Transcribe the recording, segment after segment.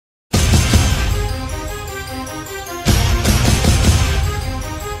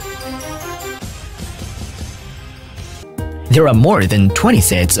There are more than 20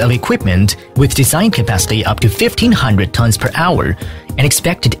 sets of equipment with design capacity up to 1,500 tons per hour and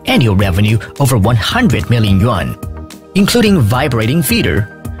expected annual revenue over 100 million yuan, including vibrating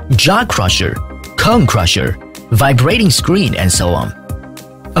feeder, jaw crusher, cone crusher, vibrating screen, and so on.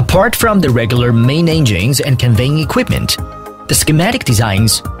 Apart from the regular main engines and conveying equipment, the schematic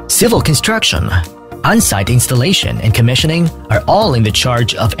designs, civil construction, on-site installation, and commissioning are all in the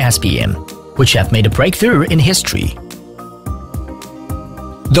charge of SBM, which have made a breakthrough in history.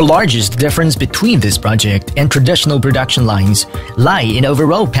 The largest difference between this project and traditional production lines lie in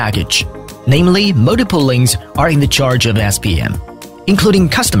overall package. Namely, multiple links are in the charge of SBM, including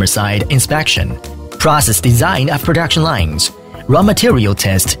customer-side inspection, process design of production lines, raw material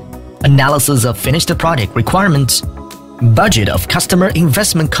test, analysis of finished product requirements, budget of customer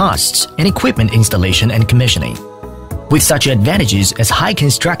investment costs, and equipment installation and commissioning. With such advantages as high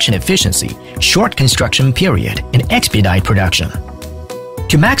construction efficiency, short construction period, and expedite production.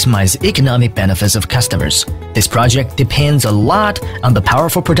 To maximize economic benefits of customers, this project depends a lot on the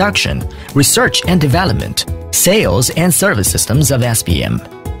powerful production, research and development, sales and service systems of SBM.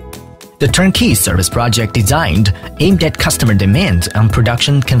 The turnkey service project designed aimed at customer demand on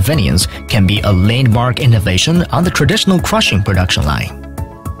production convenience can be a landmark innovation on the traditional crushing production line.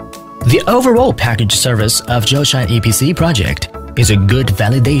 The overall package service of Zhoushan EPC project is a good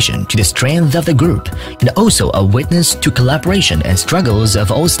validation to the strength of the group and also a witness to collaboration and struggles of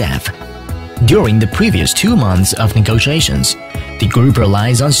all staff. During the previous 2 months of negotiations, the group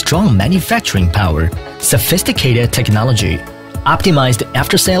relies on strong manufacturing power, sophisticated technology, optimized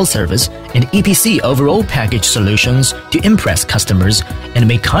after-sales service, and EPC overall package solutions to impress customers and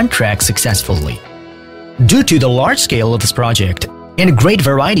make contracts successfully. Due to the large scale of this project and a great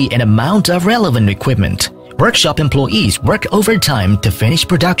variety and amount of relevant equipment, workshop employees work overtime to finish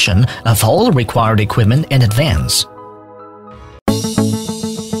production of all required equipment in advance.